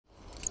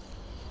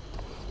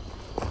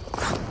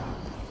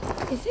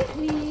Is it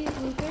we?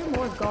 Was there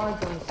more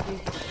guards on the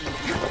streets?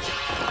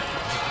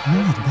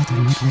 No, I'd better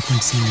not let them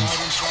see me.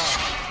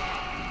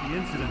 The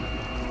incident.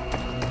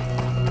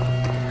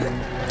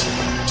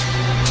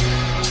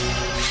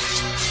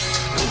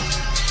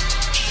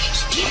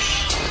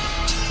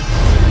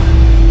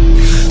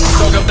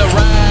 Soak up the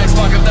rags,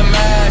 spark up the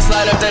max,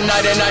 light up the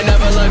night and I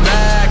never look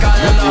back.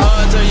 I am the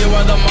hunter, you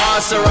are the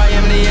monster. I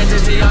am the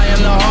entity, I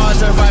am the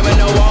haunter. Fight with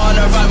no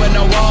water, fight with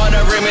no water.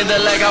 Bring me the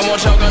leg, I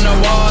won't choke on the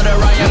water.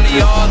 I am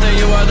the author,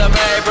 you are the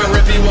paper.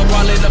 Rip you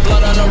apart, leave the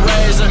blood on the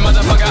razor.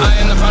 Motherfucker,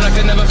 I am the product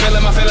and never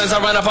feeling my feelings.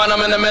 I run upon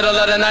them in the middle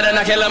of the night and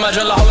I kill them. I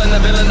drill a hole in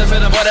the villain, the fit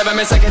of whatever.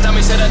 Mistake, tell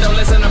me shit, I don't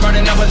listen. I'm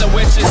burning up with the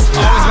witches.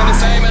 Always been the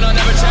same and I'll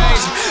never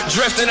change.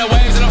 Drifting the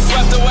waves and I'm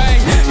swept away.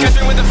 Catch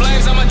me with the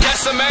flames, I'm a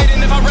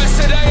decimating. If I rest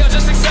today, I'll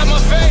just accept my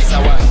fate.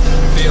 How I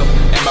feel,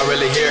 am I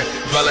really here?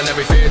 Dwelling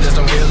every fear, there's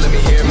no real, let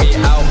me hear me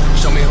out.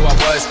 Show me who I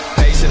was,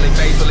 patiently,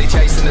 faithfully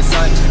chasing the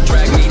sun.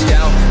 Drag me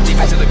down,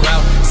 deep into the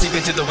ground. Seep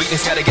into the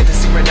weakness, gotta get the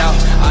secret out.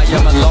 I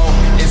am alone,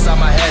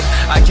 inside my head.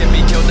 I can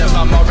be killed if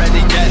I'm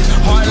already dead.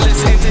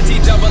 Heartless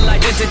entity, double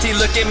identity.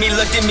 Look at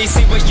me,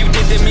 see what you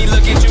did to me.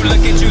 Look at you,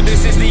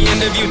 this is the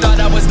end of you. Thought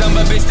I was done,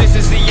 but bitch, this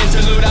is the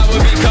interlude. I will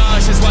be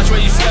cautious, watch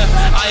where you step.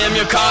 I am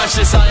your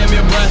conscious, I am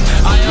your breath.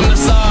 I am the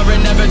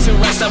sovereign, never to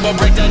rest. I will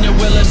break down your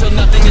will until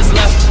nothing is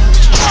left.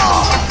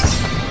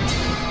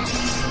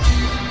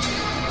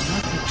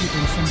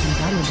 Keeping something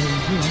valuable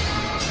in here.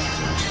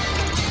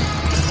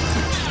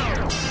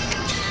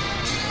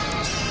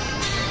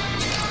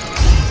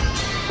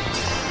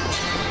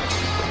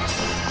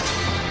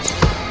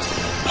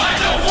 I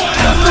don't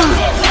wanna live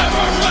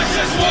forever, I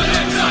just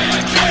wanna die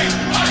a king.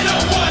 I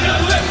don't wanna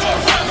live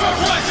forever,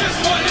 I just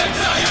wanna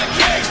die a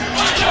king.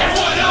 I don't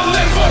wanna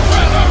live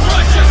forever,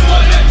 I just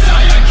wanna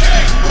die a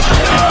king.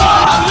 I don't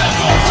wanna live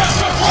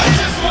forever, I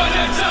just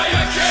wanna die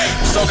a king.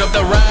 Soak up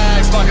the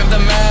rags, spark up the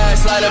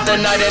max, light up the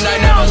night and I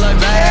never look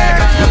back.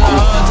 I am the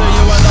hunter,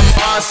 you are the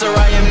monster.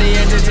 I am the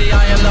entity,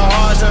 I am the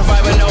haunter.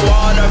 Fight with no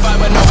water, fight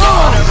with no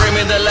water. Bring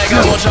me the leg,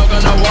 I won't choke on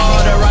the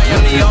water. I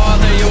am the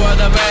author, you are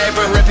the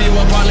paper. Rip you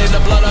apart, leave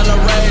the blood on the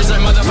razor.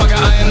 Motherfucker,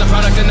 I am the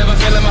product and never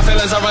feeling my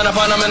feelings. I run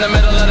upon them in the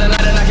middle of the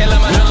night and I kill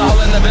them. I drill a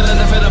hole in the villain,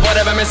 the fit of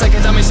whatever. Mistake,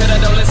 tell me shit,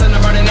 I don't listen.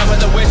 I'm burning up with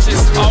the witches.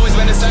 Always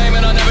been the same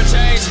and I'll never change.